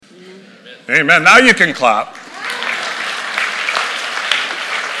Amen. Now you can clap.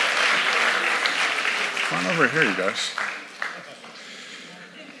 Come on over here, you guys.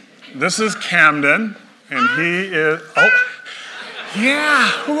 This is Camden, and he is,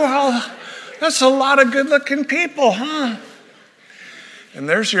 well, that's a lot of good-looking people, huh? And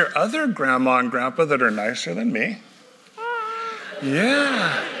there's your other grandma and grandpa that are nicer than me.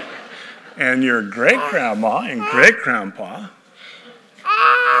 Yeah. And your great-grandma and great-grandpa.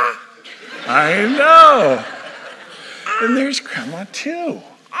 I know. And there's grandma, too.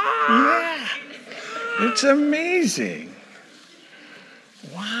 Yeah. It's amazing.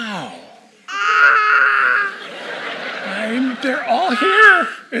 Wow. They're all here.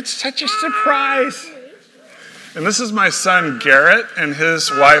 It's such a surprise. And this is my son, Garrett, and his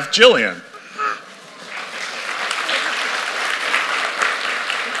wife, Jillian.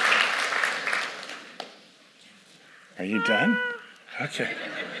 Are you done? Okay.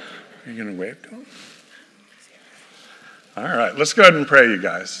 Are you going to wave to him? All right, let's go ahead and pray, you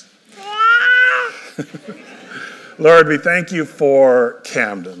guys. Lord, we thank you for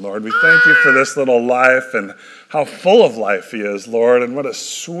Camden, Lord. We thank you for this little life and how full of life he is, Lord, and what a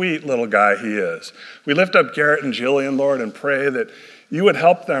sweet little guy he is. We lift up Garrett and Jillian, Lord, and pray that you would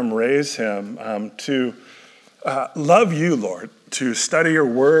help them raise him to love you, Lord, to study your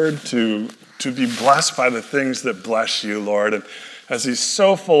word, to be blessed by the things that bless you, Lord. And as he's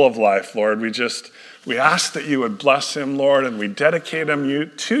so full of life, Lord, we ask that you would bless him, Lord, and we dedicate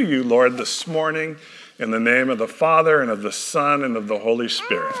him to you, Lord, this morning in the name of the Father and of the Son and of the Holy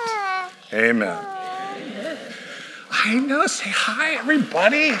Spirit. Amen. I know. Say hi,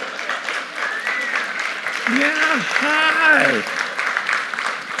 everybody. Yeah, hi.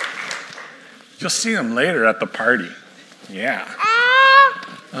 You'll see him later at the party. Yeah.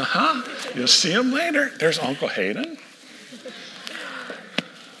 You'll see him later. There's Uncle Hayden.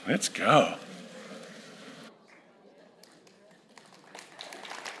 Let's go.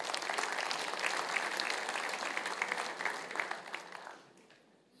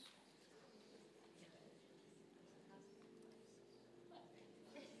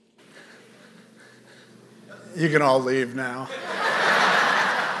 You can all leave now.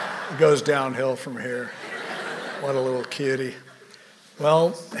 It goes downhill from here. What a little cutie.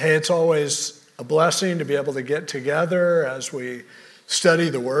 Well, hey, it's always a blessing to be able to get together as we study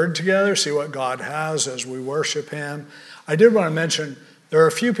the Word together, see what God has as we worship Him. I did want to mention, there are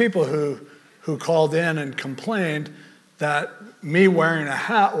a few people who called in and complained that me wearing a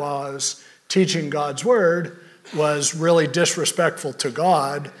hat while I was teaching God's Word was really disrespectful to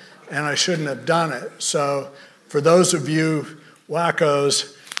God, and I shouldn't have done it. So for those of you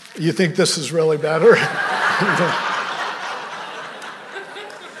wackos, you think this is really better?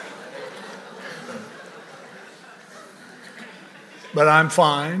 But I'm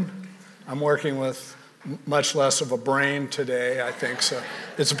fine. I'm working with much less of a brain today, I think. So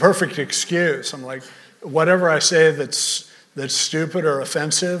it's a perfect excuse. I'm like, whatever I say that's stupid or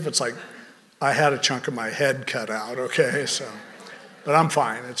offensive, it's like I had a chunk of my head cut out, okay? So, but I'm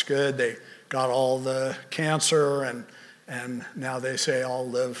fine. It's good. They got all the cancer, and now they say I'll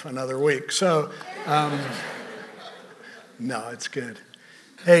live another week. So, no, it's good.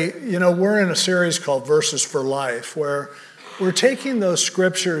 Hey, we're in a series called Verses for Life, where we're taking those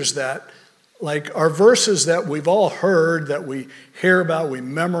scriptures that, like, are verses that we've all heard, that we hear about, we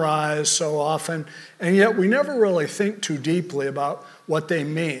memorize so often, and yet we never really think too deeply about what they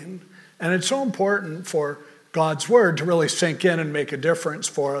mean. And it's so important for God's Word to really sink in and make a difference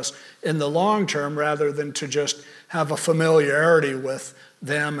for us in the long term, rather than to just have a familiarity with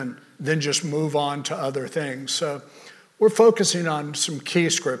them and then just move on to other things. So we're focusing on some key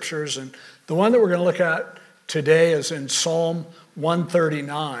scriptures, and the one that we're going to look at today is in Psalm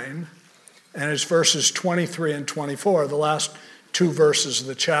 139, and it's verses 23 and 24, the last two verses of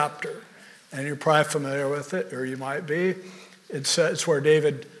the chapter. And you're probably familiar with it, or you might be. It's where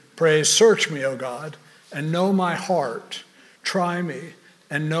David prays, "Search me, O God, and know my heart. Try me,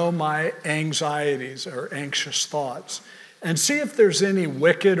 and know my anxieties," or anxious thoughts. "And see if there's any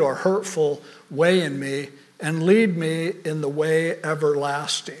wicked or hurtful way in me, and lead me in the way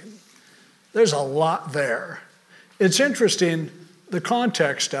everlasting." There's a lot there. It's interesting, the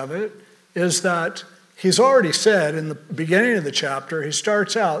context of it is that he's already said in the beginning of the chapter, he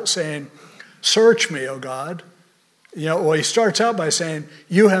starts out saying, "Search me, O God." He starts out by saying,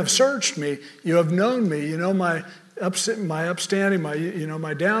 "You have searched me, you have known me, you know my upstanding, my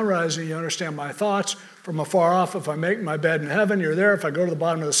downrising, you understand my thoughts from afar off. If I make my bed in heaven, you're there. If I go to the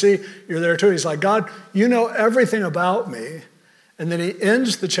bottom of the sea, you're there too." He's like, "God, you know everything about me." And then he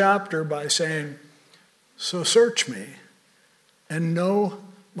ends the chapter by saying, "So search me and know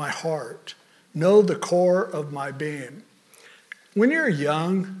my heart. Know the core of my being. When you're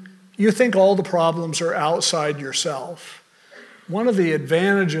young, you think all the problems are outside yourself. One of the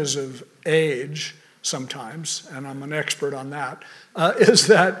advantages of age sometimes, and I'm an expert on that, is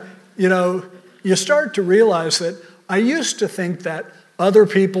that, you start to realize that I used to think that other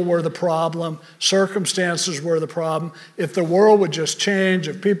people were the problem, circumstances were the problem. If the world would just change,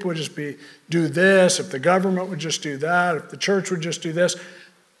 if people would just do this, if the government would just do that, if the church would just do this,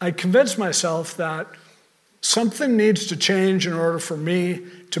 I convinced myself that something needs to change in order for me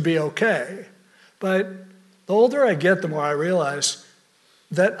to be okay. But the older I get, the more I realize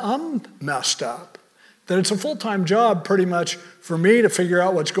that I'm messed up, that it's a full-time job pretty much for me to figure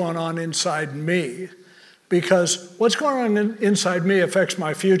out what's going on inside me. Because what's going on inside me affects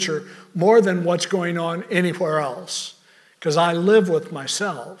my future more than what's going on anywhere else. Because I live with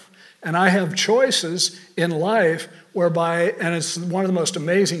myself. And I have choices in life whereby, and it's one of the most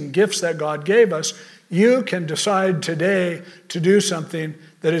amazing gifts that God gave us, you can decide today to do something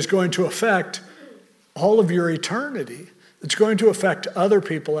that is going to affect all of your eternity. It's going to affect other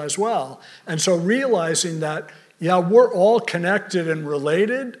people as well. And so realizing that, yeah, we're all connected and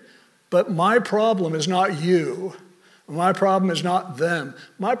related, but my problem is not you. My problem is not them.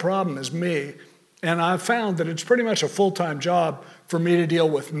 My problem is me. And I've found that it's pretty much a full-time job for me to deal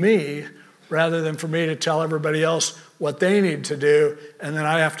with me rather than for me to tell everybody else what they need to do, and then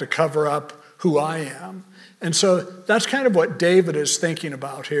I have to cover up who I am. And so that's kind of what David is thinking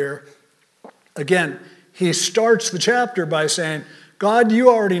about here. Again, he starts the chapter by saying, God, you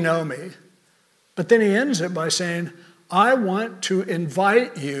already know me. But then he ends it by saying, I want to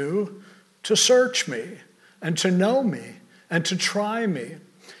invite you to search me and to know me and to try me.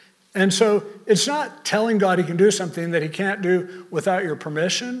 And so it's not telling God he can do something that he can't do without your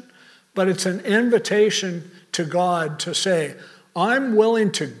permission, but it's an invitation to God to say, I'm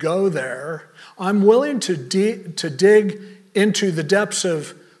willing to go there. I'm willing to dig into the depths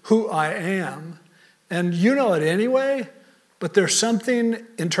of who I am. And you know it anyway, but there's something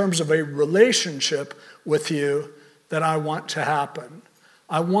in terms of a relationship with you that I want to happen.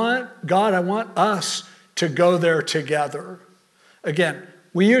 I want us to go there together. Again,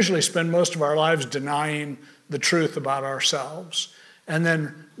 we usually spend most of our lives denying the truth about ourselves. And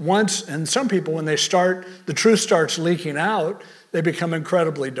then and some people, when the truth starts leaking out, they become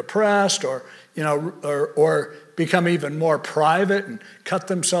incredibly depressed or become even more private and cut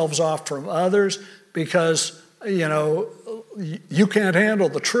themselves off from others because, you can't handle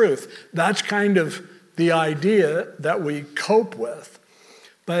the truth. That's kind of the idea that we cope with.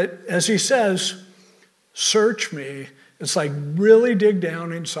 But as he says, search me. It's like really dig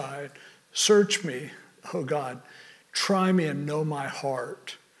down inside. Search me, oh God. Try me and know my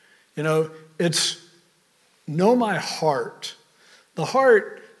heart. It's know my heart. The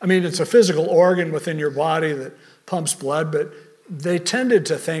heart, it's a physical organ within your body that pumps blood, but they tended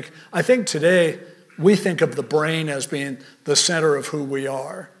to I think today we think of the brain as being the center of who we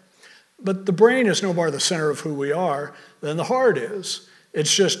are. But the brain is no more the center of who we are than the heart is.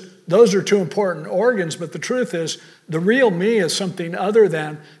 It's just, those are two important organs, but the truth is, the real me is something other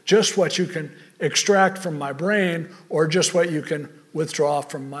than just what you can extract from my brain or just what you can withdraw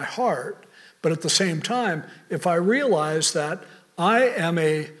from my heart. But at the same time, if I realize that I am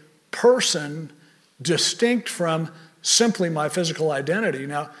a person distinct from simply my physical identity.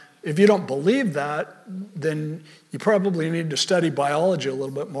 Now, if you don't believe that, then you probably need to study biology a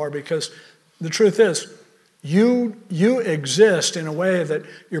little bit more because the truth is, you exist in a way that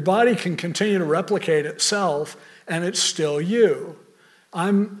your body can continue to replicate itself, and it's still you.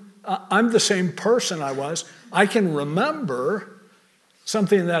 I'm the same person I was. I can remember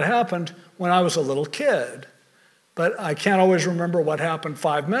something that happened when I was a little kid, but I can't always remember what happened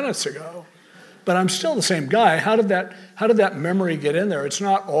 5 minutes ago. But I'm still the same guy. How did that memory get in there? It's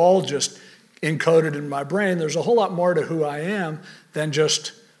not all just encoded in my brain. There's a whole lot more to who I am than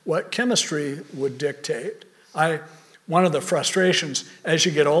just what chemistry would dictate. One of the frustrations, as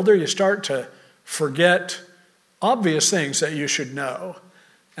you get older, you start to forget obvious things that you should know.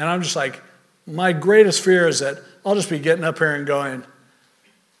 And I'm just like, my greatest fear is that I'll just be getting up here and going,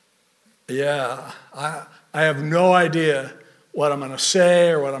 yeah, I have no idea what I'm going to say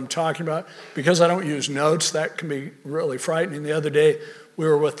or what I'm talking about. Because I don't use notes, that can be really frightening. The other day, we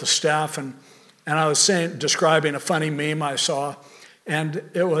were with the staff, and I was describing a funny meme I saw. And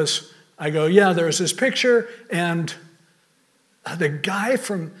it was, I go, yeah, there's this picture, and the guy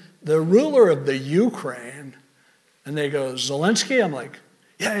from the ruler of the Ukraine, and they go, Zelensky? I'm like,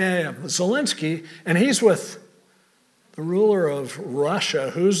 yeah, Zelensky. And he's with the ruler of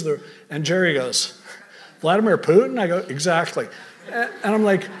Russia. And Jerry goes, Vladimir Putin? I go, exactly. And I'm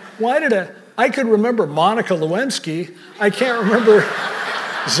like, why did I could remember Monica Lewinsky. I can't remember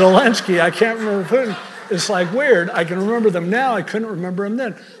Zelensky. I can't remember Putin. It's like weird. I can remember them now. I couldn't remember them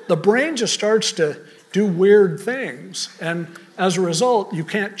then. The brain just starts to do weird things. And as a result, you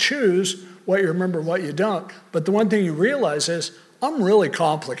can't choose what you remember, what you don't. But the one thing you realize is, I'm really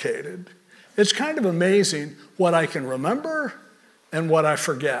complicated. It's kind of amazing what I can remember and what I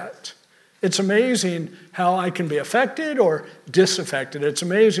forget. It's amazing how I can be affected or disaffected. It's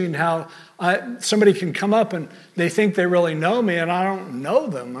amazing how somebody can come up and they think they really know me and I don't know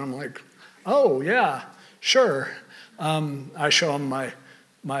them. I'm like, oh, yeah, sure. I show them my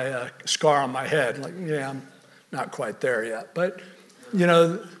scar on my head. Like, yeah, I'm not quite there yet. But,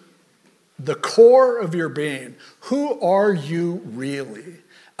 the core of your being, who are you really?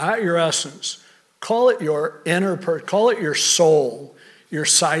 At your essence, call it your inner person, call it your soul, your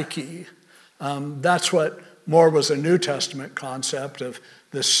psyche. That's what more was a New Testament concept of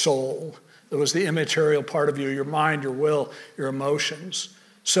this soul. It was the immaterial part of you, your mind, your will, your emotions.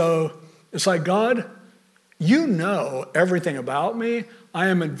 So it's like, God, you know everything about me. I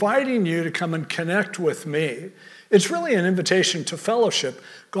am inviting you to come and connect with me. It's really an invitation to fellowship.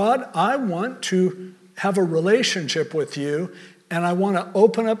 God, I want to have a relationship with you, and I want to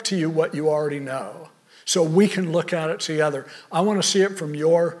open up to you what you already know so we can look at it together. I want to see it from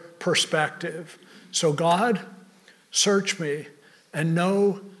your perspective. So God, search me and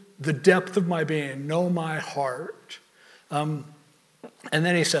know the depth of my being, know my heart. And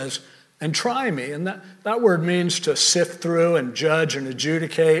then he says, and try me. And that word means to sift through and judge and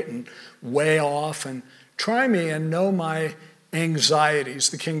adjudicate and weigh off. And try me and know my anxieties.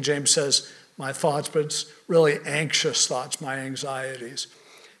 The King James says my thoughts, but it's really anxious thoughts, my anxieties.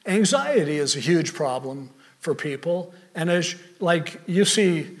 Anxiety is a huge problem for people. And as like you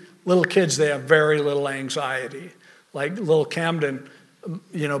see little kids, they have very little anxiety. Like little Camden,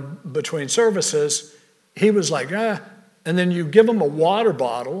 between services, he was like, and then you give him a water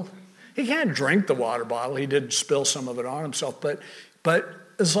bottle. He can't drink the water bottle. He did spill some of it on himself. But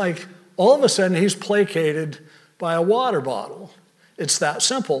it's like all of a sudden he's placated by a water bottle. It's that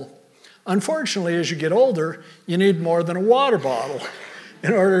simple. Unfortunately, as you get older, you need more than a water bottle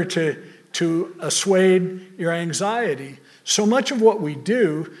in order to assuage your anxiety. So much of what we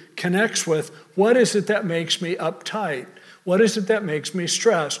do connects with what is it that makes me uptight? What is it that makes me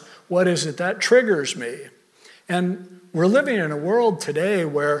stressed? What is it that triggers me? And we're living in a world today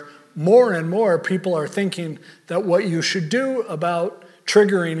where more and more people are thinking that what you should do about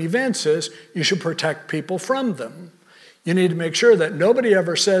triggering events is you should protect people from them. You need to make sure that nobody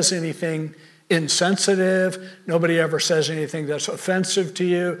ever says anything insensitive, nobody ever says anything that's offensive to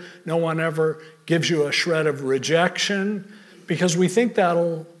you, no one ever gives you a shred of rejection, because we think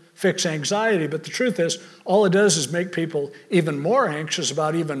that'll fix anxiety, but the truth is, all it does is make people even more anxious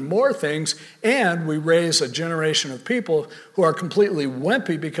about even more things, and we raise a generation of people who are completely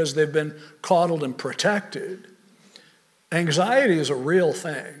wimpy because they've been coddled and protected. Anxiety is a real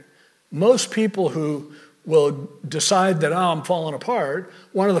thing. Most people who will decide that, I'm falling apart,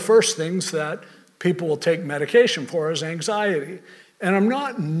 one of the first things that people will take medication for is anxiety. And I'm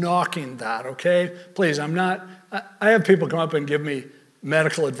not knocking that, okay? Please, I have people come up and give me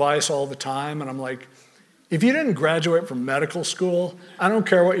medical advice all the time, and I'm like, if you didn't graduate from medical school, I don't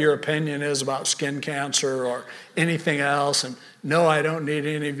care what your opinion is about skin cancer or anything else, and no, I don't need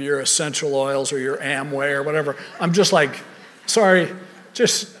any of your essential oils or your Amway or whatever. I'm just like, sorry,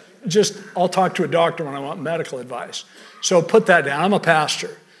 just I'll talk to a doctor when I want medical advice. So put that down. I'm a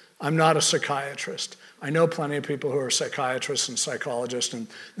pastor. I'm not a psychiatrist. I know plenty of people who are psychiatrists and psychologists, and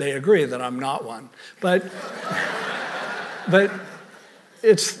they agree that I'm not one. But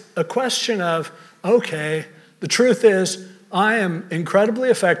it's a question of, okay, the truth is I am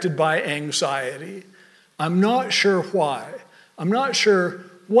incredibly affected by anxiety. I'm not sure why. I'm not sure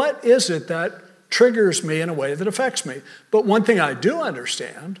what is it that triggers me in a way that affects me. But one thing I do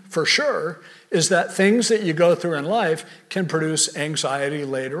understand, for sure, is that things that you go through in life can produce anxiety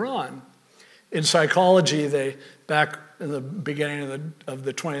later on. In psychology, they, back in the beginning of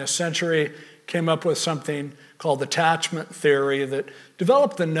the 20th century, came up with something called attachment theory that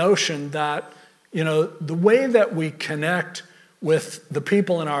developed the notion that, the way that we connect with the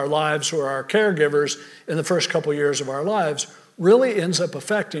people in our lives who are our caregivers in the first couple years of our lives really ends up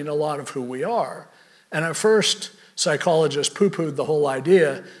affecting a lot of who we are. And at first, psychologists poo-pooed the whole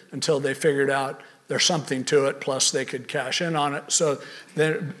idea until they figured out there's something to it, plus they could cash in on it. So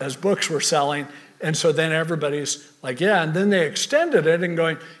then, as books were selling, and so then everybody's like, yeah, and then they extended it and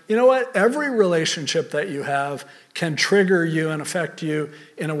going, you know what, every relationship that you have can trigger you and affect you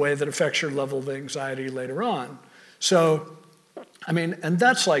in a way that affects your level of anxiety later on. So I mean, and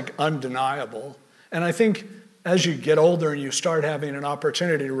that's like undeniable. And I think as you get older and you start having an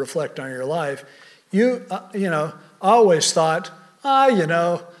opportunity to reflect on your life, I always thought,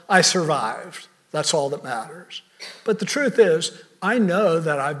 I survived. That's all that matters. But the truth is, I know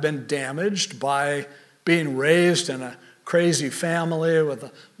that I've been damaged by being raised in a crazy family with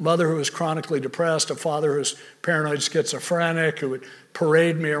a mother who was chronically depressed, a father who was paranoid schizophrenic, who would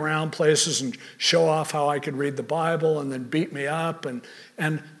parade me around places and show off how I could read the Bible and then beat me up. And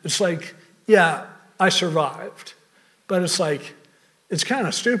it's like, yeah, I survived. But it's like, it's kind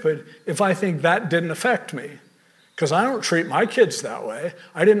of stupid if I think that didn't affect me. Because I don't treat my kids that way.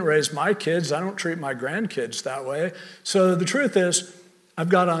 I didn't raise my kids. I don't treat my grandkids that way. So the truth is, I've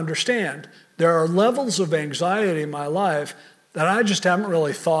got to understand, there are levels of anxiety in my life that I just haven't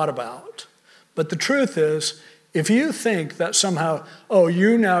really thought about. But the truth is, if you think that somehow,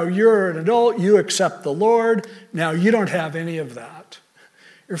 you're an adult, you accept the Lord, now you don't have any of that,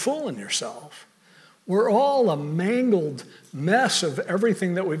 you're fooling yourself. We're all a mangled mess of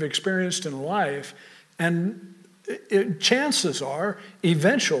everything that we've experienced in life, and chances are,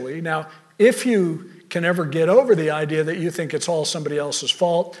 eventually, now, if you can ever get over the idea that you think it's all somebody else's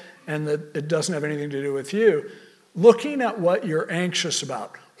fault and that it doesn't have anything to do with you, looking at what you're anxious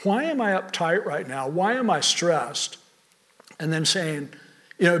about. Why am I uptight right now? Why am I stressed? And then saying,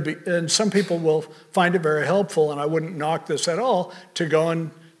 and some people will find it very helpful, and I wouldn't knock this at all, to go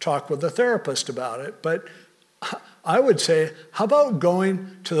and talk with a therapist about it. But I would say, how about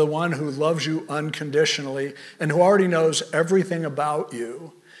going to the one who loves you unconditionally and who already knows everything about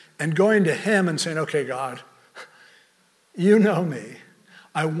you, and going to him and saying, okay, God, you know me.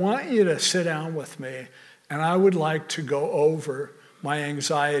 I want you to sit down with me, and I would like to go over my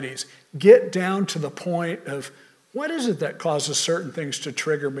anxieties, get down to the point of what is it that causes certain things to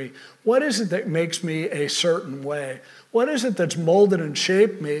trigger me? What is it that makes me a certain way? What is it that's molded and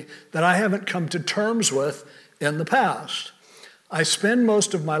shaped me that I haven't come to terms with in the past? I spend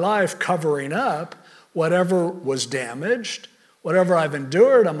most of my life covering up whatever was damaged, whatever I've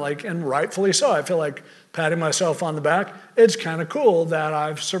endured. I'm like, and rightfully so. I feel like patting myself on the back. It's kind of cool that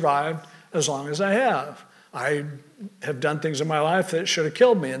I've survived as long as I have. I have done things in my life that should have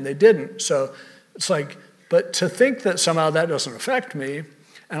killed me, and they didn't. So it's like, but to think that somehow that doesn't affect me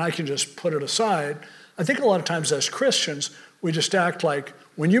and I can just put it aside, I think a lot of times as Christians, we just act like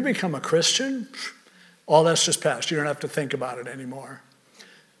when you become a Christian, all that's just past. You don't have to think about it anymore.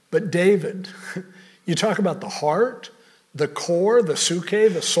 But David, you talk about the heart, the core, the suke,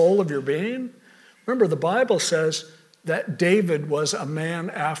 the soul of your being. Remember, the Bible says that David was a man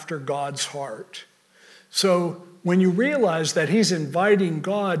after God's heart. So when you realize that he's inviting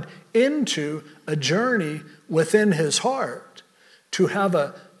God into a journey within his heart to have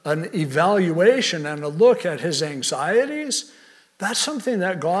an evaluation and a look at his anxieties, that's something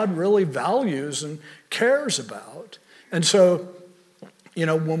that God really values and cares about. And so,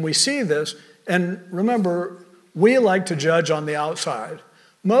 when we see this, and remember, we like to judge on the outside.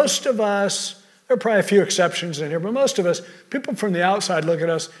 Most of us, there are probably a few exceptions in here, but most of us, people from the outside look at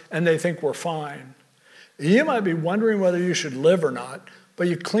us and they think we're fine. You might be wondering whether you should live or not, but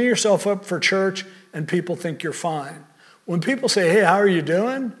you clean yourself up for church and people think you're fine. When people say, hey, how are you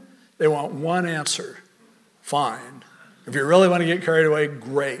doing? They want one answer, fine. If you really want to get carried away,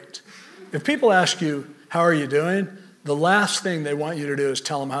 great. If people ask you, how are you doing? The last thing they want you to do is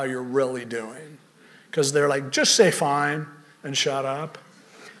tell them how you're really doing. Because they're like, just say fine and shut up.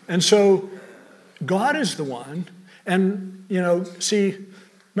 And so God is the one. And,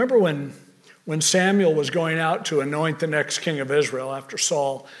 remember when Samuel was going out to anoint the next king of Israel after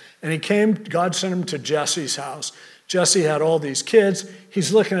Saul, and he came, God sent him to Jesse's house. Jesse had all these kids.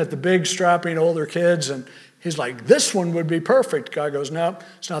 He's looking at the big, strapping, older kids, and he's like, this one would be perfect. God goes, no,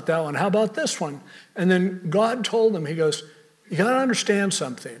 it's not that one. How about this one? And then God told him, he goes, you got to understand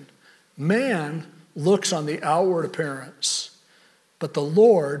something. Man looks on the outward appearance, but the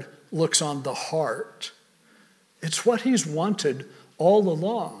Lord looks on the heart. It's what he's wanted all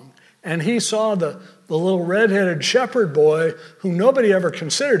along. And he saw the little red-headed shepherd boy who nobody ever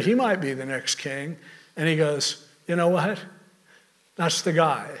considered he might be the next king. And he goes, you know what? That's the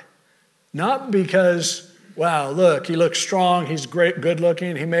guy. Not because, wow, look, he looks strong, he's great, good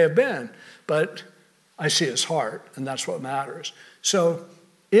looking, he may have been, but I see his heart, and that's what matters. So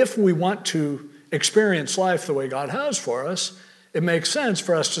if we want to experience life the way God has for us, it makes sense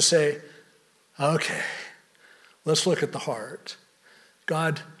for us to say, okay, let's look at the heart.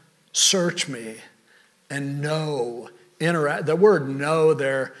 God, search me and know interact. The word know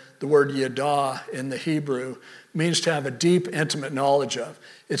there, the word yada in the Hebrew, means to have a deep, intimate knowledge of.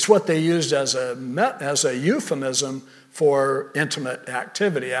 It's what they used as a euphemism for intimate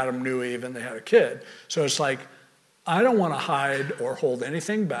activity. Adam knew Eve and they had a kid. So it's like, I don't want to hide or hold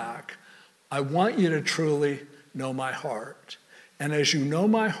anything back. I want you to truly know my heart. And as you know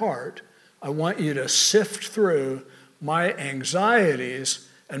my heart, I want you to sift through my anxieties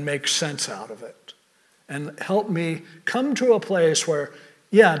and make sense out of it. And help me come to a place where,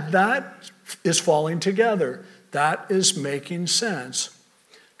 yeah, that is falling together. That is making sense.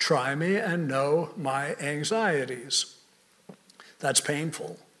 Try me and know my anxieties. That's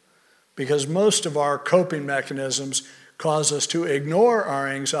painful because most of our coping mechanisms cause us to ignore our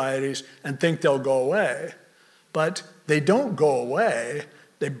anxieties and think they'll go away. But they don't go away.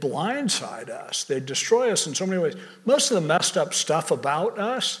 They blindside us. They destroy us in so many ways. Most of the messed up stuff about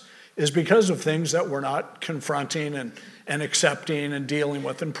us is because of things that we're not confronting and accepting and dealing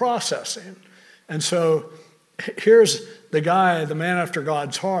with and processing. And so here's the guy, the man after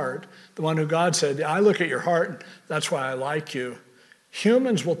God's heart, the one who God said, I look at your heart, and that's why I like you.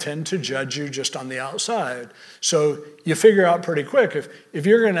 Humans will tend to judge you just on the outside. So you figure out pretty quick, if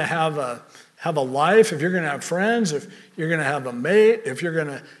you're going to have a life, if you're going to have friends, if you're going to have a mate, if you're going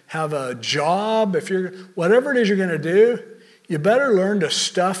to have a job, whatever it is you're going to do, you better learn to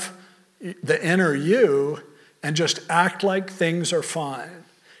stuff the inner you and just act like things are fine.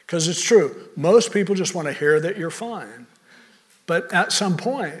 Because it's true, most people just want to hear that you're fine. But at some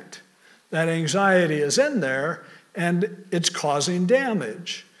point, that anxiety is in there and it's causing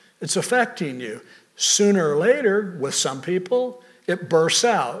damage. It's affecting you. Sooner or later, with some people, it bursts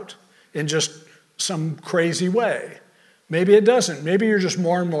out in just some crazy way. Maybe it doesn't. Maybe you're just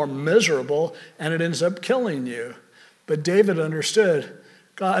more and more miserable and it ends up killing you. But David understood,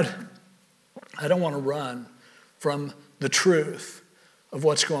 God, I don't want to run from the truth of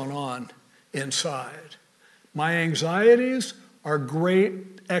what's going on inside. My anxieties are great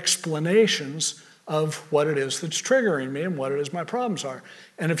explanations of what it is that's triggering me and what it is my problems are.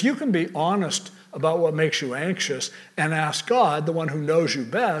 And if you can be honest about what makes you anxious and ask God, the one who knows you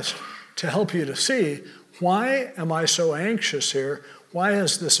best, to help you to see, why am I so anxious here? Why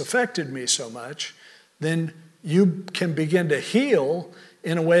has this affected me so much? Then you can begin to heal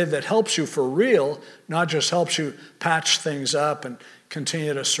in a way that helps you for real, not just helps you patch things up and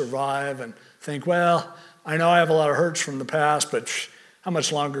continue to survive and think, well, I know I have a lot of hurts from the past, but how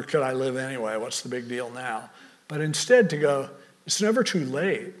much longer could I live anyway? What's the big deal now? But instead to go, it's never too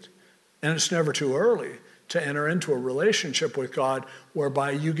late and it's never too early to enter into a relationship with God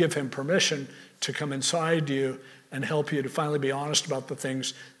whereby you give him permission to come inside you and help you to finally be honest about the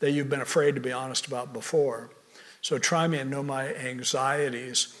things that you've been afraid to be honest about before. So try me and know my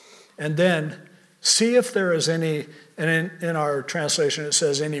anxieties. And then see if there is any, and in our translation it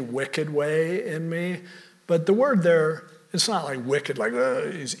says any wicked way in me. But the word there, it's not like wicked, like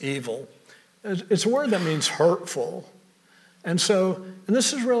he's evil. It's a word that means hurtful. And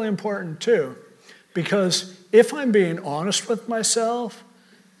this is really important too, because if I'm being honest with myself,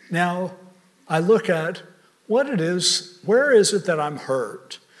 now I look at what it is, where is it that I'm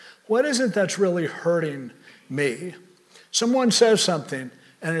hurt? What is it that's really hurting me? Someone says something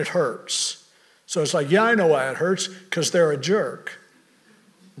and it hurts. So it's like, yeah, I know why it hurts, because they're a jerk.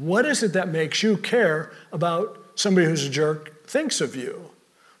 What is it that makes you care about somebody who's a jerk thinks of you?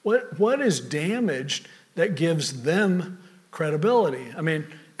 What is damaged that gives them credibility? I mean,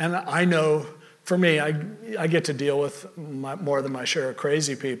 and I know for me, I get to deal with more than my share of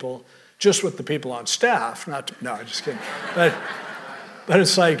crazy people, just with the people on staff. No, I'm just kidding. But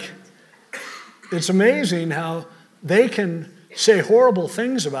it's like, it's amazing how they can say horrible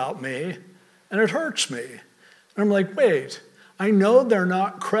things about me and it hurts me. And I'm like, wait, I know they're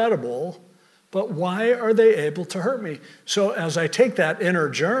not credible, but why are they able to hurt me? So as I take that inner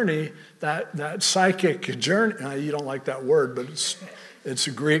journey, that psychic journey, you don't like that word, but it's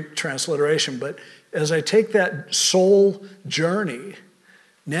a Greek transliteration, but as I take that soul journey,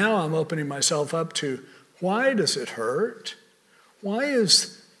 now I'm opening myself up to, why does it hurt? Why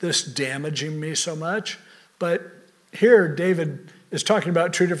is this damaging me so much? But here David is talking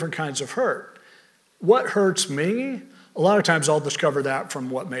about two different kinds of hurt. What hurts me? A lot of times I'll discover that from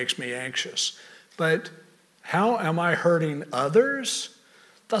what makes me anxious. But how am I hurting others?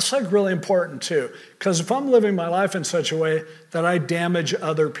 That's like really important too. Because if I'm living my life in such a way that I damage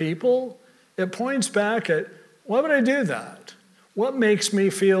other people, it points back at, why would I do that? What makes me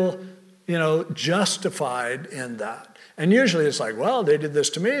feel, justified in that? And usually it's like, well, they did this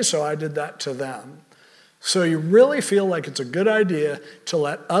to me, so I did that to them. So you really feel like it's a good idea to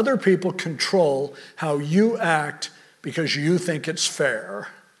let other people control how you act because you think it's fair.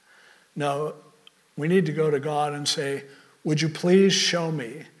 No, we need to go to God and say, would you please show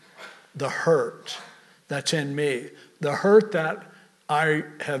me the hurt that's in me, the hurt that I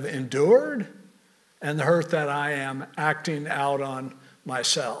have endured, and the hurt that I am acting out on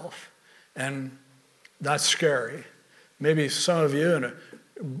myself. And that's scary. Maybe some of you in a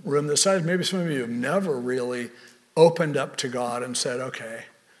room this size, maybe some of you have never really opened up to God and said, okay,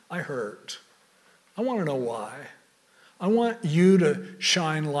 I hurt. I want to know why. I want you to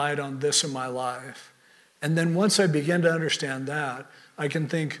shine light on this in my life. And then once I begin to understand that, I can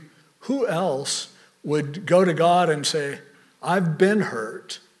think, who else would go to God and say, I've been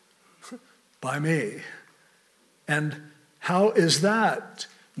hurt by me? And how is that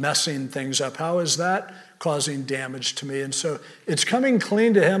messing things up? How is that causing damage to me? And so it's coming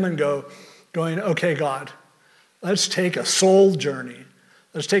clean to him and going, okay, God, let's take a soul journey.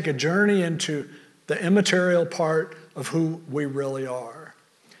 Let's take a journey into the immaterial part of who we really are.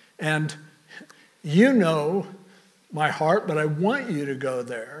 And you know my heart, but I want you to go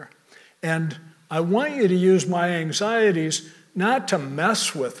there. And I want you to use my anxieties not to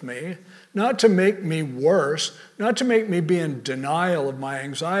mess with me, not to make me worse, not to make me be in denial of my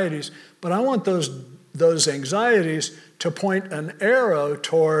anxieties, but I want those anxieties to point an arrow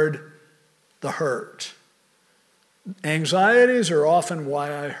toward the hurt. Anxieties are often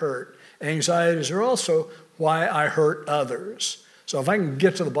why I hurt. Anxieties are also why I hurt others. So if I can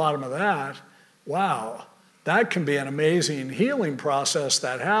get to the bottom of that, wow, that can be an amazing healing process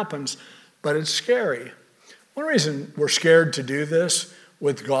that happens, but it's scary. One reason we're scared to do this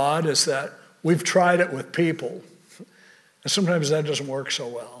with God is that we've tried it with people. And sometimes that doesn't work so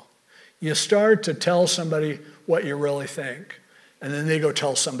well. You start to tell somebody what you really think, and then they go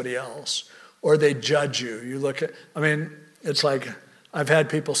tell somebody else, or they judge you. You look at, it's like I've had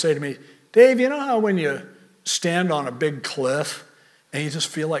people say to me, Dave, you know how when you stand on a big cliff and you just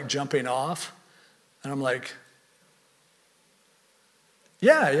feel like jumping off? And I'm like,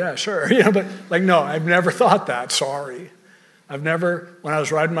 yeah, sure. But like, no, I've never thought that, sorry. When I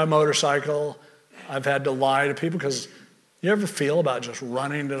was riding my motorcycle, I've had to lie to people because you ever feel about just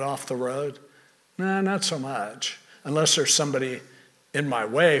running it off the road? Nah, not so much. Unless there's somebody in my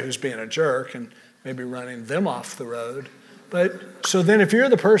way who's being a jerk and maybe running them off the road. But so then if you're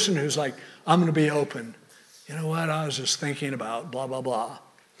the person who's like, I'm going to be open, you know what, I was just thinking about blah, blah, blah.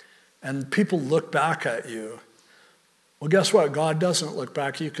 And people look back at you. Well, guess what? God doesn't look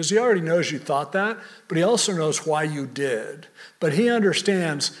back at you because he already knows you thought that, but he also knows why you did. But he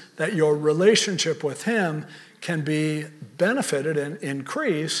understands that your relationship with him can be benefited and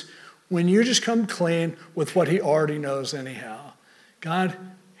increase when you just come clean with what he already knows anyhow. God,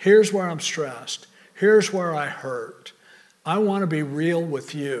 here's where I'm stressed. Here's where I hurt. I want to be real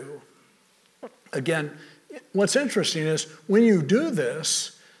with you. Again, what's interesting is when you do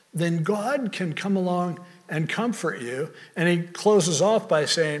this, then God can come along and comfort you. And he closes off by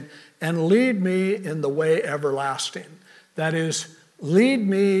saying, and lead me in the way everlasting. That is, lead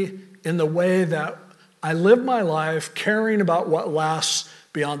me in the way that I live my life caring about what lasts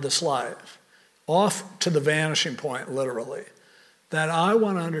beyond this life. Off to the vanishing point, literally. That I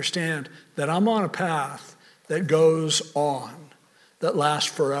want to understand that I'm on a path that goes on, that lasts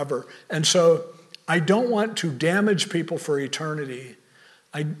forever. And so I don't want to damage people for eternity.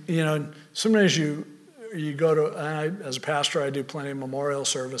 Sometimes you go to, as a pastor, I do plenty of memorial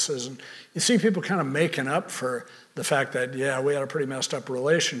services, and you see people kind of making up for the fact that, yeah, we had a pretty messed up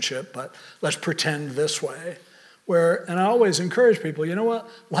relationship, but let's pretend this way. And I always encourage people, you know what?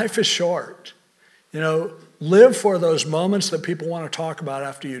 Life is short. Live for those moments that people want to talk about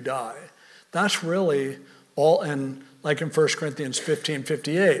after you die. That's really all, and like in 1 Corinthians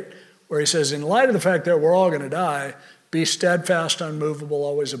 15:58, where he says, in light of the fact that we're all going to die, be steadfast, unmovable,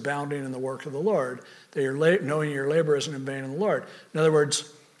 always abounding in the work of the Lord, that you're knowing your labor isn't in vain in the Lord. In other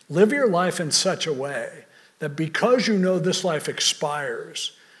words, live your life in such a way that because you know this life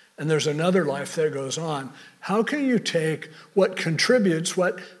expires and there's another life that goes on, how can you take what contributes,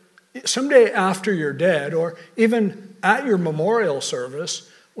 what someday after you're dead, or even at your memorial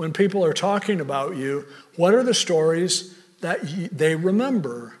service, when people are talking about you, what are the stories that they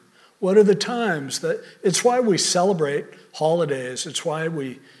remember? What are the times that, it's why we celebrate holidays. It's why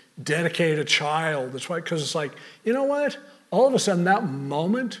we dedicate a child. It's why, because it's like, you know what? All of a sudden that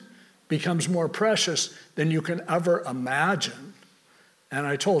moment becomes more precious than you can ever imagine. And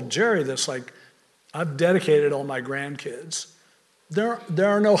I told Jerry this, like, I've dedicated all my grandkids. There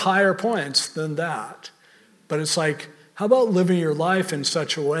are no higher points than that. But it's like, how about living your life in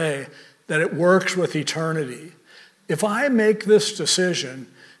such a way that it works with eternity? If I make this decision,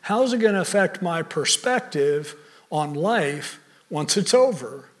 how's it going to affect my perspective on life once it's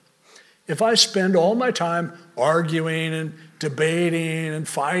over. If I spend all my time arguing and debating and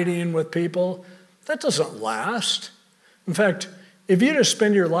fighting with people, that doesn't last. In fact, if you just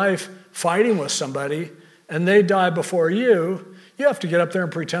spend your life fighting with somebody and they die before you have to get up there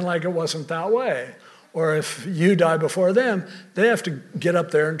and pretend like it wasn't that way. Or if you die before them, they have to get up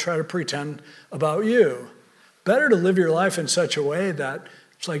there and try to pretend about you. Better to live your life in such a way that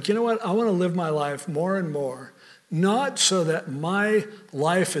it's like, you know what, I want to live my life more and more, not so that my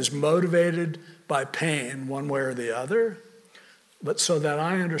life is motivated by pain one way or the other, but so that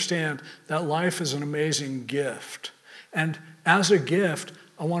I understand that life is an amazing gift. And as a gift,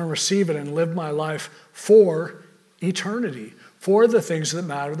 I want to receive it and live my life for eternity, for the things that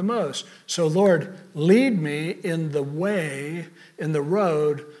matter the most. So Lord, lead me in the way, in the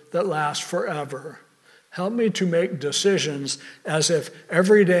road that lasts forever. Help me to make decisions as if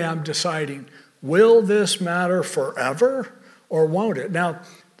every day I'm deciding, will this matter forever or won't it? Now,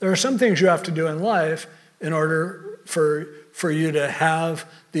 there are some things you have to do in life in order for you to have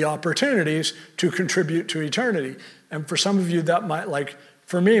the opportunities to contribute to eternity. And for some of you that might, like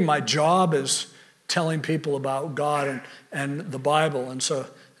for me, my job is telling people about God and the Bible. And so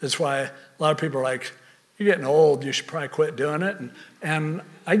that's why a lot of people are like, you're getting old, you should probably quit doing it. And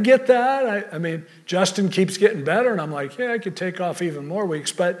I get that. I mean, Justin keeps getting better, and I'm like, yeah, I could take off even more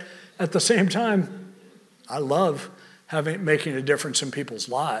weeks. But at the same time, I love making a difference in people's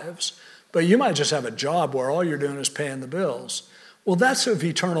lives. But you might just have a job where all you're doing is paying the bills. Well, that's of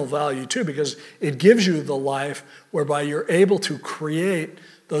eternal value too, because it gives you the life whereby you're able to create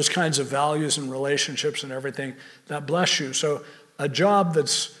those kinds of values and relationships and everything that bless you. So a job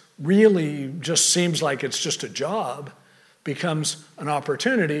that's really just seems like it's just a job becomes an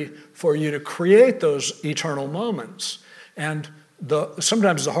opportunity for you to create those eternal moments. And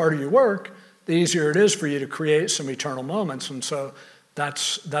sometimes the harder you work, the easier it is for you to create some eternal moments. And so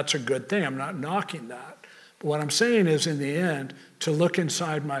that's a good thing. I'm not knocking that. But what I'm saying is, in the end, to look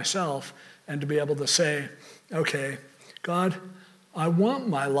inside myself and to be able to say, okay, God, I want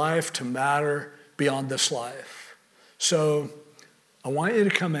my life to matter beyond this life. So I want you to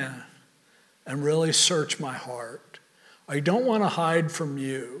come in and really search my heart. I don't want to hide from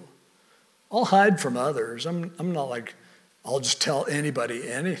you. I'll hide from others. I'm not like, I'll just tell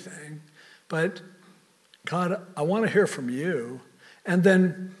anybody anything. But God, I want to hear from you. And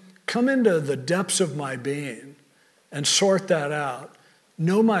then come into the depths of my being and sort that out.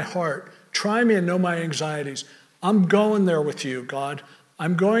 Know my heart. Try me and know my anxieties. I'm going there with you, God.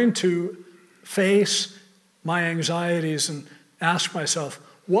 I'm going to face my anxieties and ask myself,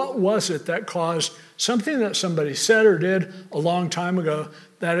 what was it that caused something that somebody said or did a long time ago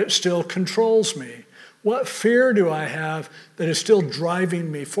that it still controls me? What fear do I have that is still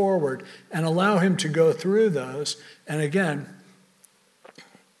driving me forward? And allow him to go through those. And again,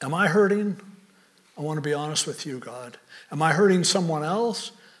 am I hurting? I want to be honest with you, God. Am I hurting someone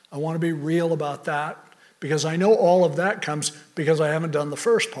else? I want to be real about that, because I know all of that comes because I haven't done the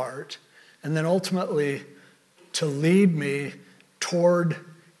first part. And then ultimately, to lead me toward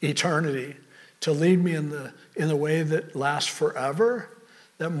eternity, to lead me in the way that lasts forever,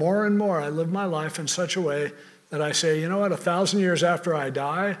 that more and more I live my life in such a way that I say, you know what, 1,000 years after I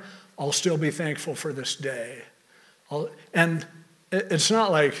die, I'll still be thankful for this day. And it's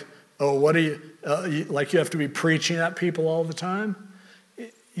not like, oh, what do you, like you have to be preaching at people all the time.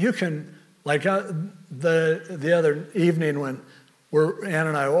 You can, like the other evening when Ann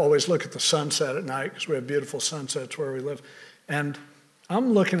and I always look at the sunset at night because we have beautiful sunsets where we live. And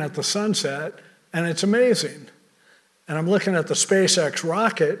I'm looking at the sunset and it's amazing. And I'm looking at the SpaceX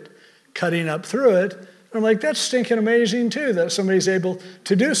rocket cutting up through it. And I'm like, that's stinking amazing too, that somebody's able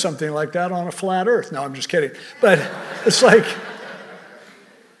to do something like that on a flat earth. No, I'm just kidding. But it's like,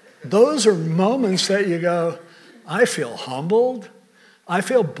 those are moments that you go, I feel humbled. I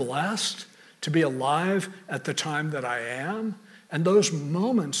feel blessed to be alive at the time that I am. And those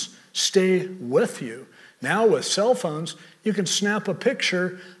moments stay with you. Now with cell phones, you can snap a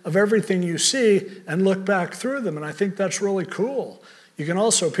picture of everything you see and look back through them. And I think that's really cool. You can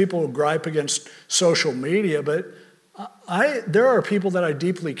also, people gripe against social media, but there are people that I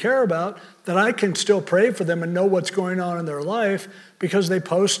deeply care about that I can still pray for them and know what's going on in their life because they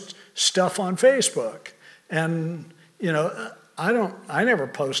post stuff on Facebook. And, you know, I never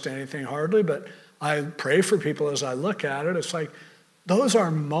post anything hardly, but I pray for people as I look at it. It's like, those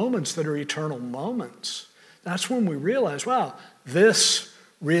are moments that are eternal moments. That's when we realize, wow, this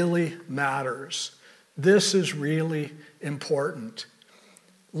really matters. This is really important.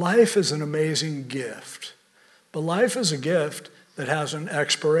 Life is an amazing gift, but life is a gift that has an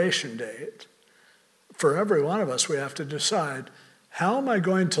expiration date. for every one of us, we have to decide, how am I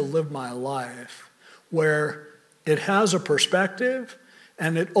going to live my life where it has a perspective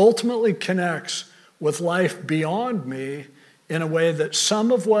and it ultimately connects with life beyond me in a way that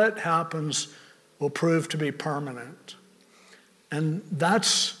some of what happens will prove to be permanent. And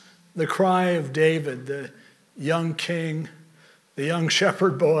that's the cry of David, the young king, the young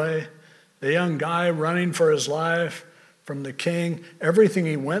shepherd boy, the young guy running for his life from the king, everything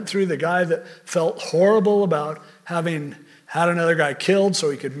he went through, the guy that felt horrible about having had another guy killed so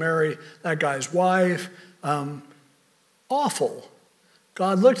he could marry that guy's wife. Awful.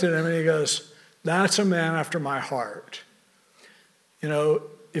 God looked at him and he goes, that's a man after my heart. You know,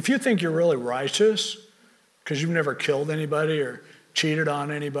 if you think you're really righteous because you've never killed anybody or cheated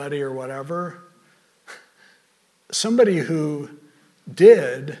on anybody or whatever, somebody who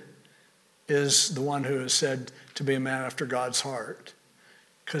did is the one who is said to be a man after God's heart,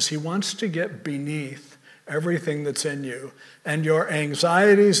 because he wants to get beneath everything that's in you, and your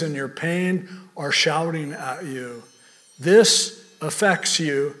anxieties and your pain are shouting at you. This affects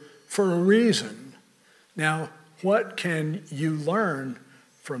you for a reason. Now, what can you learn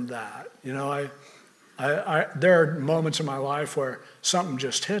from that? You know, there are moments in my life where something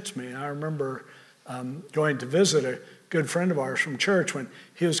just hits me. I remember going to visit a good friend of ours from church when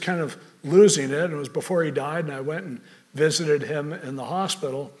he was kind of losing it. And it was before he died, and I went and visited him in the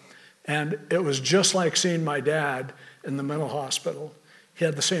hospital. And it was just like seeing my dad in the mental hospital. He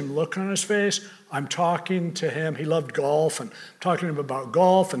had the same look on his face. I'm talking to him. He loved golf, and I'm talking to him about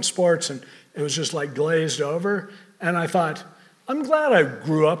golf and sports, and it was just like glazed over. And I thought, I'm glad I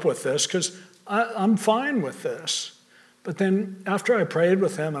grew up with this because I'm fine with this. But then after I prayed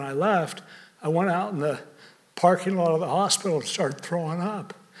with him and I left, I went out in the parking lot of the hospital and started throwing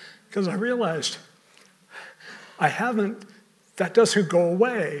up because I realized that doesn't go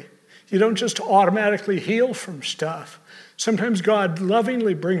away. You don't just automatically heal from stuff. Sometimes God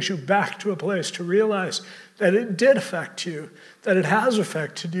lovingly brings you back to a place to realize that it did affect you, that it has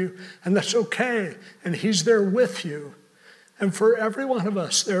affected you, and that's okay, and he's there with you. And for every one of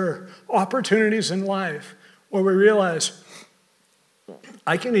us, there are opportunities in life where we realize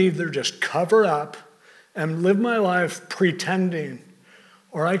I can either just cover up and live my life pretending,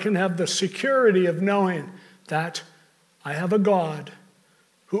 or I can have the security of knowing that I have a God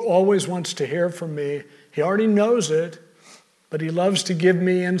who always wants to hear from me. He already knows it, but he loves to give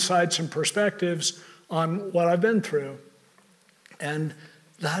me insights and perspectives on what I've been through. And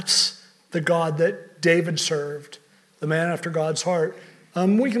that's the God that David served, the man after God's heart.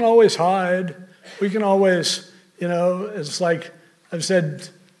 We can always hide. We can always, it's like I've said,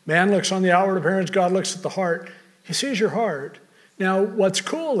 man looks on the outward appearance, God looks at the heart. He sees your heart. Now, what's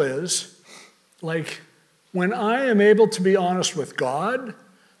cool is, like, when I am able to be honest with God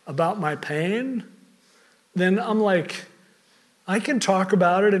about my pain, then I'm like, I can talk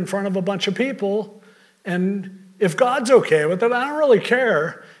about it in front of a bunch of people, and if God's okay with it, I don't really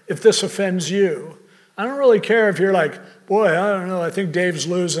care if this offends you. I don't really care if you're like, boy, I don't know, I think Dave's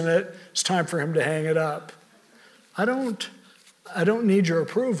losing it. It's time for him to hang it up. I don't need your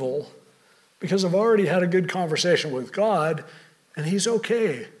approval because I've already had a good conversation with God, and he's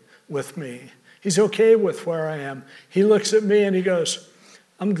okay with me. He's okay with where I am. He looks at me and he goes,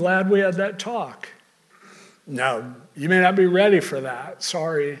 I'm glad we had that talk. Now, you may not be ready for that.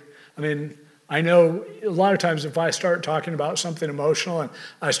 Sorry. I mean, I know a lot of times if I start talking about something emotional and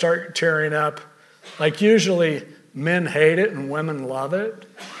I start tearing up, like usually men hate it and women love it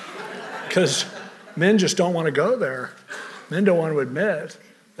because men just don't want to go there. Men don't want to admit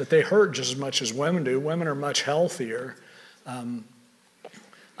that they hurt just as much as women do. Women are much healthier.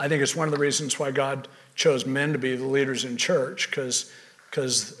 I think it's one of the reasons why God chose men to be the leaders in church, because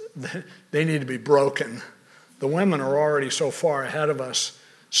they need to be broken. The women are already so far ahead of us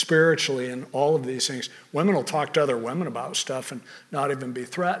spiritually in all of these things. Women will talk to other women about stuff and not even be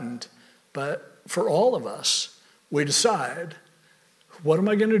threatened. But for all of us, we decide, what am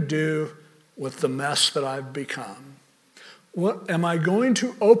I going to do with the mess that I've become? What am I going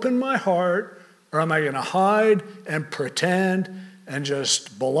to open my heart, or am I going to hide and pretend and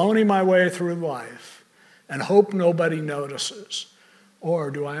just baloney my way through life and hope nobody notices? Or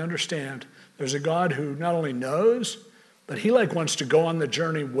do I understand there's a God who not only knows, but he wants to go on the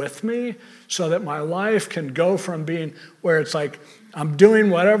journey with me so that my life can go from being where it's like I'm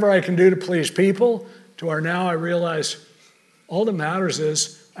doing whatever I can do to please people to where now I realize all that matters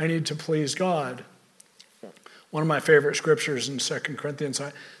is I need to please God. One of my favorite scriptures in 2 Corinthians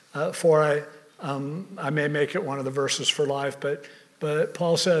 4, I may make it one of the verses for life, but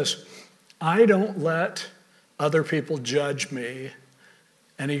Paul says, I don't let other people judge me,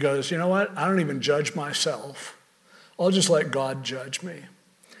 And he goes, you know what? I don't even judge myself. I'll just let God judge me.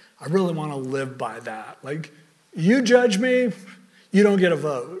 I really want to live by that. Like, you judge me, you don't get a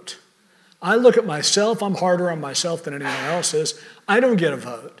vote. I look at myself, I'm harder on myself than anyone else is. I don't get a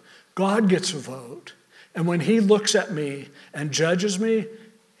vote. God gets a vote. And when he looks at me and judges me,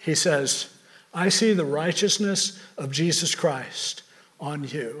 he says, I see the righteousness of Jesus Christ on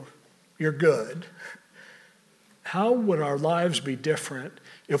you. You're good. How would our lives be different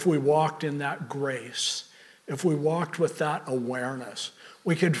if we walked in that grace, if we walked with that awareness?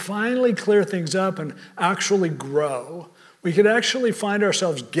 We could finally clear things up and actually grow. We could actually find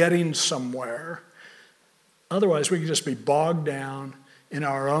ourselves getting somewhere. Otherwise, we could just be bogged down in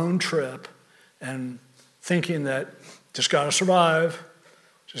our own trip and thinking that just got to survive,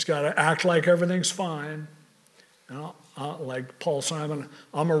 just got to act like everything's fine. You know, like Paul Simon,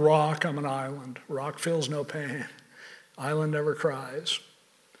 I'm a rock, I'm an island. Rock feels no pain. Island never cries.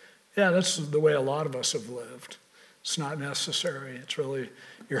 Yeah, that's the way a lot of us have lived. It's not necessary. It's really,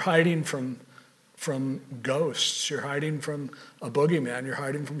 you're hiding from ghosts. You're hiding from a boogeyman. You're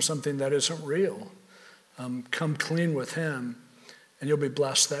hiding from something that isn't real. Come clean with him, and you'll be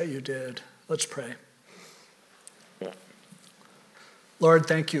blessed that you did. Let's pray. Lord,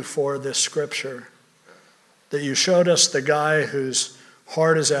 thank you for this scripture, that you showed us the guy whose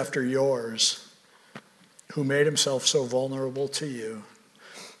heart is after yours, who made himself so vulnerable to you.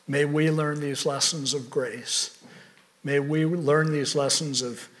 May we learn these lessons of grace. May we learn these lessons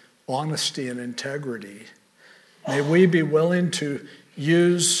of honesty and integrity. May we be willing to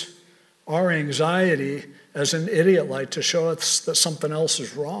use our anxiety as an idiot light to show us that something else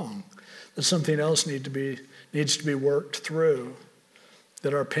is wrong, that something else needs to be worked through,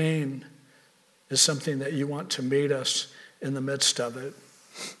 that our pain is something that you want to meet us in the midst of it.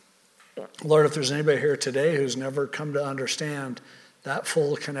 Lord, if there's anybody here today who's never come to understand that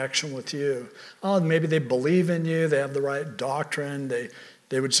full connection with you, maybe they believe in you, they have the right doctrine,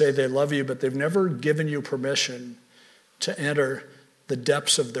 they would say they love you, but they've never given you permission to enter the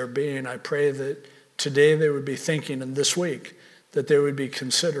depths of their being. I pray that today they would be thinking, and this week, that they would be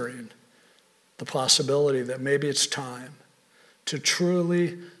considering the possibility that maybe it's time to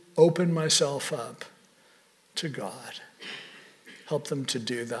truly open myself up to God. Help them to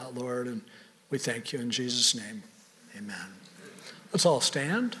do that, Lord, and we thank you in Jesus' name. Amen. Let's all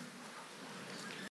stand.